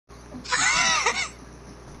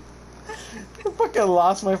fucking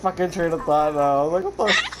lost my fucking train of thought now. I was like, what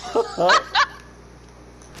the fuck?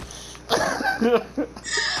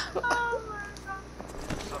 Oh my god.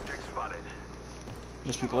 Subject spotted.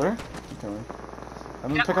 There's people there? Okay. I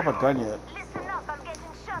didn't pick up a gun yet. Listen up, I'm getting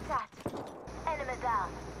shot at. Enemy down.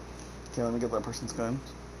 Okay, let me get that person's gun.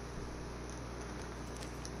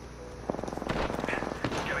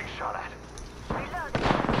 Getting shot at. Reloading.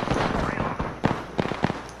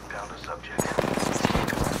 Down to subject.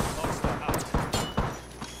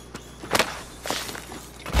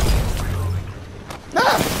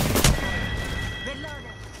 Ah!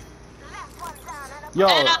 Reloading. Last one down and a Yo,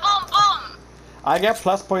 And a boom boom. I get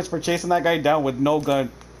plus points for chasing that guy down with no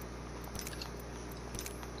gun.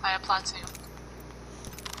 I applaud to you.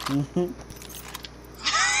 Mhm.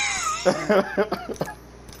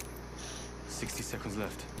 60 seconds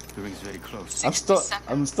left. The ring's very close.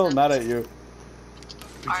 I'm still mad at you.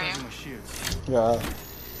 Are you? Recharging my shields. Yeah,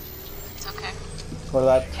 It's okay. for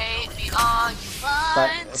that Hate me all you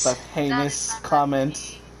want. that heinous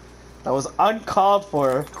comment that was uncalled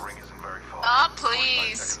for. The ring isn't very far. Oh,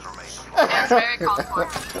 please. 5 seconds remain. It's very called for.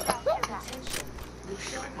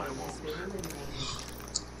 Giving my wolves.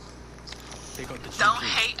 They got the Don't cheap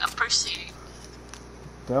hate, appreciate.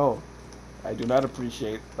 No, I do not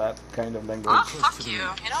appreciate that kind of language. Oh, fuck you.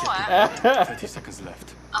 You know what? 30 seconds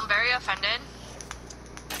left. I'm very offended.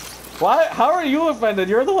 Why? How are you offended?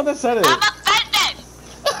 You're the one that said it. I'm offended!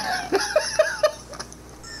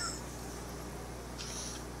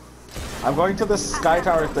 I'm going to this Sky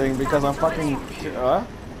Tower thing because I'm fucking. Where?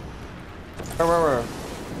 10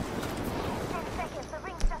 seconds, the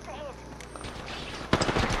ring's just ahead.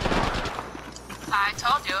 I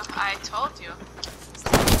told you. I told you.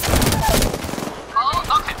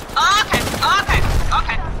 Oh, okay. Okay. Okay.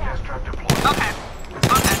 Okay. Gas trap deployed. Okay.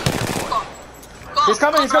 Okay. Cool. Cool. He's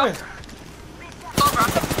coming. Cool, He's bro. coming. Cool, bro.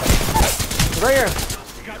 He's right here.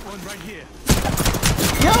 We got one right here.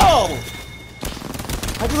 Yo!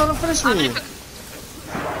 I just let him finish me.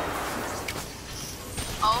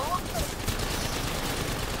 Oh.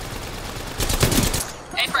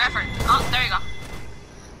 A for effort. Oh, there you go.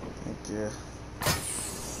 Thank you.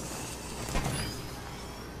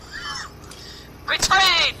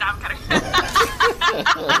 Retrain! No, I'm kidding.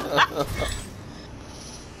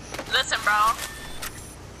 Listen, bro.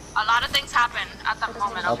 A lot of things happen at that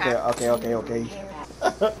moment, okay? Okay.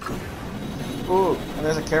 Ooh, and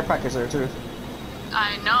there's a care package there too.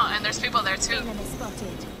 I know, and there's people there too. Enemy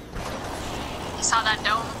spotted. You saw that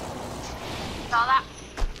dome? Saw that?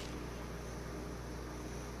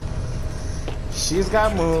 She's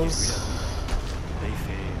got moves. They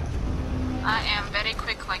failed. I am very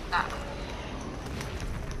quick like that.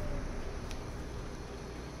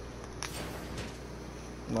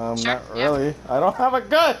 No, Sure, not yeah. really. I don't have a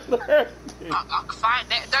gun. Fine.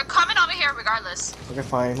 They're coming over here regardless. Okay,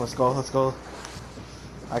 fine. Let's go. Let's go.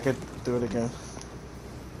 I could do it again.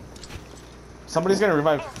 Somebody's gonna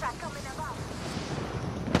revive. Airstrike coming above.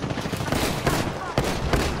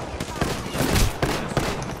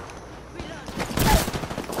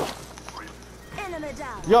 Enemy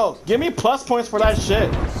down. Yo, give me plus points for that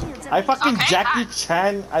shit. Shields are I fucking Okay, Jackie fine.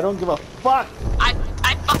 Chan. I don't give a fuck. I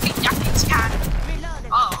fucking Jackie Chan.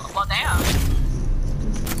 reloading. Oh, well damn.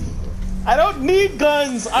 I don't need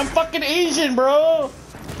guns. I'm fucking Asian, bro.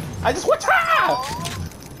 I just watch out. Oh.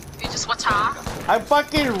 You just watch out. I'm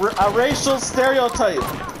fucking a racial stereotype.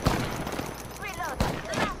 Reloading.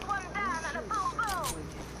 The last one down and a boom boom.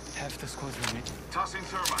 Half the squad's remaining. Tossing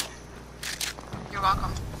thermite. You're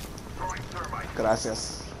welcome. Throwing thermite.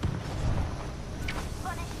 Gracias.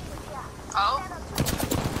 Bunny shield here. Oh.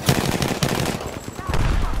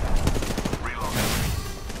 Reloading.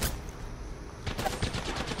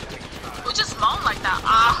 Who just moaned like that?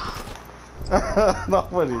 Ah.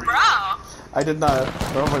 Nobody. Bro. I did not.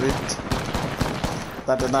 Nobody.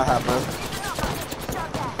 That did not happen.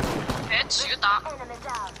 Shot at. Bitch, you thought. Enemy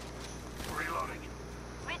down. Reloading.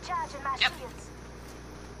 Recharging my Yep. shields.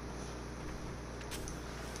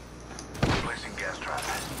 Placing gas trap.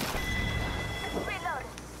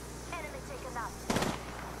 Reloading. Enemy taken out.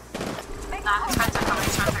 Nah, his friends are coming.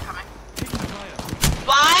 His friends are coming.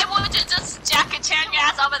 Why would you just Jackie Chan your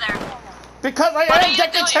ass over there? Because I What are am you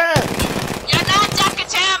Jackie doing? Chan. You're not Jackie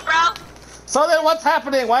Chan, bro. So then what's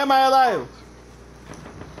happening? Why am I alive?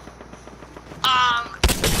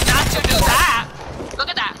 Not to do that. Look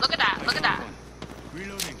at that. Look at that. Look at that.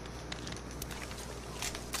 Reloading.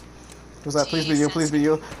 Who's that? Please be you. Please be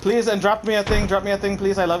you. Please, and drop me a thing. Drop me a thing,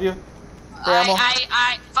 please. I love you. Te amo.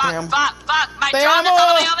 Fuck. Damn. My Te drone is amo. all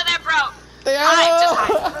the way over there, bro. Te Hide, just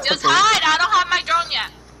amo. hide. Just hide. I don't have my drone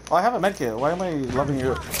yet. Oh, I have a medkit. Why am I loving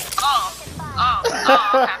you? Oh.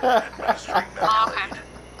 Oh, okay. Oh, okay.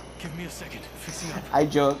 Give me a second. Fixing up. I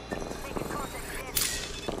joke.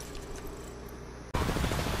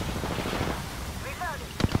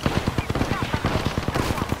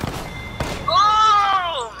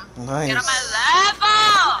 Boom! Nice. Get on my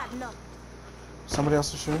level! Somebody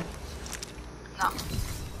else is shooting? No.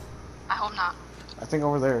 I hope not. I think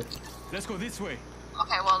over there. Let's go this way.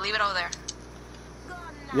 Okay, well, leave it over there.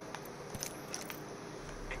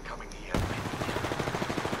 Incoming EMP.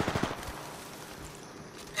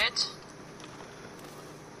 Bitch.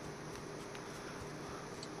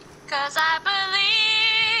 Cause I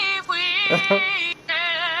believe we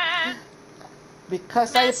can.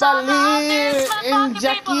 Because Miss all of this, I my believe in fucking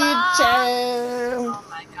Jackie people love. Chan. Oh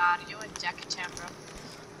my god, you and Jackie Chan, bro.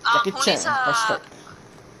 Jackie Who Chan, needs first strike.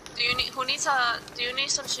 do you need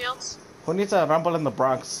some shields? Who needs a rumble in the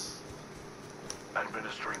Bronx?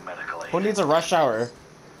 Administering medical aid. Who needs a rush hour?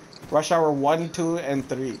 Rush hour 1, 2, and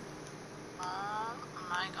 3. Oh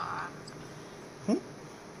my god. Hmm?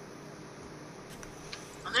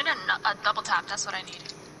 I need a double tap, that's what I need.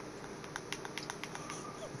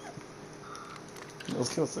 I was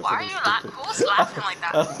gonna say Why are something you laughing? stupid. Who's laughing like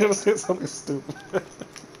I was that? gonna say something stupid.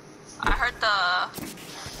 I heard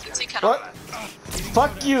the tea kettle. What?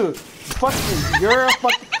 Fuck you! Fuck you! You're a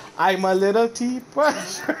fuck. I'm a little teapot.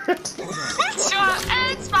 Sure,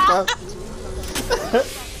 it's fine.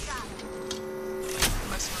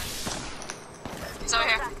 He's over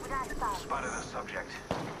here. Spotted a subject.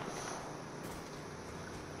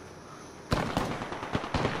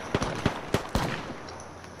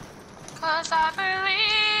 Cause I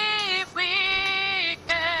believe we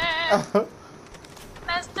can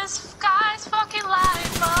mess this guy's fucking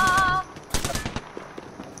life up.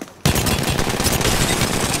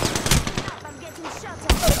 I'm getting shot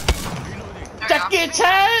at. Reloading. There we go. Jackie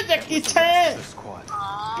Chan! Jackie Chan! The squad.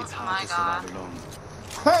 Oh It's my hard to god. survive alone.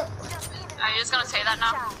 Huh. Are you just gonna say that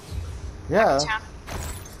now? Yeah. Chan?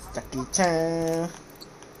 Jackie Chan.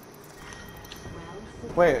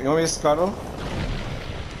 Wait, you want me to scuttle?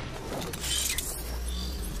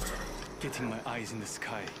 Getting my eyes in the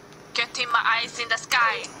sky. Getting my eyes in the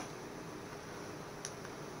sky.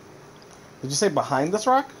 Did you say behind this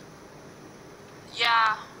rock?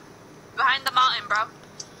 Yeah. Behind the mountain, bro.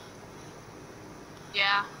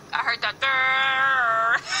 Yeah. I heard that.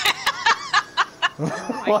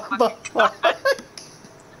 What the fuck?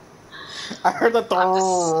 I heard the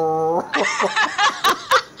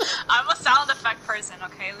I'm a sound effect person,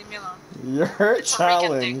 okay? Leave me alone. You're It's a Rican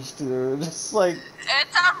challenged, dude. Just like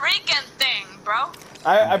It's a Rican thing, bro.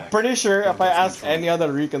 I'm pretty sure if I ask any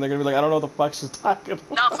other Rican, they're gonna be like, I don't know what the fuck she's talking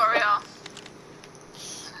about. No, for real.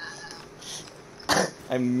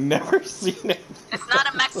 I've never seen it. It's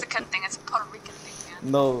not a Mexican thing, it's a Puerto Rican thing,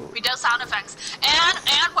 man. No. We do sound effects. And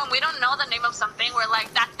when we don't know the name of something, we're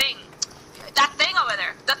like, that thing. That thing over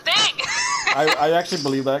there. The thing! I actually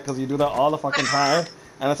believe that because you do that all the fucking time.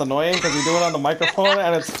 And it's annoying because you do it on the microphone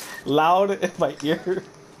and it's loud in my ear.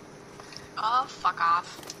 Oh, fuck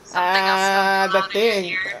off. Something else The loud in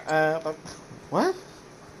your thing. ear. What?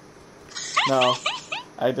 No.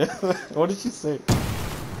 I did. What did you say?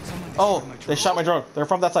 Someone Oh, destroyed my they drone. shot my drone. They're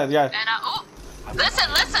from that side, yeah. And oh,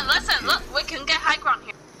 listen. Look, we can get high ground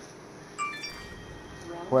here.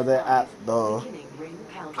 Where they at though?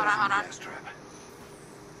 Hold on. Gas trap.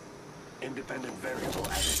 Independent variable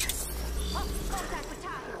added.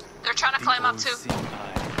 They're trying to climb up too. Seeing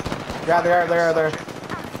eye. Yeah, they are. Enemy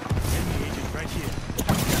agent right here.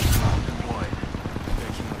 Deployed.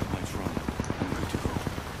 Backing out of my drone. I'm good to go.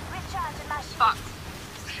 Recharging my shield. Fuck.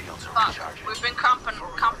 Shields are Fuck. recharging. We've been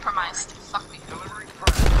compromised. Fuck me. Delivering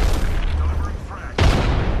frag. Delivering frag.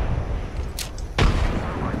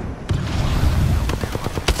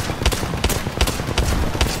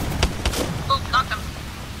 Oop, knocked him.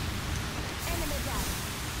 Enemy down.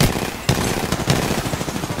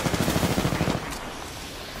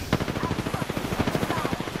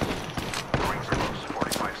 Rings are close.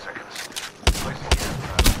 45 seconds. Placing gas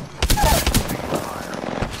trap. Fire.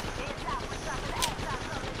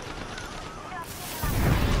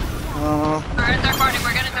 We're in third party.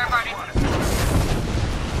 We're getting third party.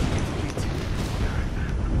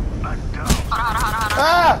 I'm down. Hold on.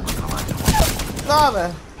 Ah! No,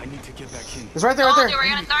 man. I need to get back in. It's right there, Told right you there. we're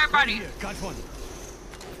getting third party. Here, got one.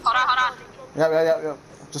 Hold on. Yeah.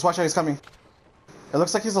 Just watch out, he's coming. It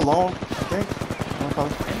looks like he's alone, I think.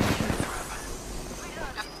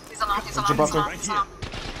 Yep, he's alone. Did you bust her? 10 seconds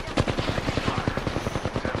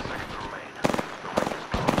remain.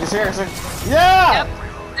 He's here. Yeah! Yep.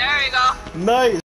 There you go. Nice.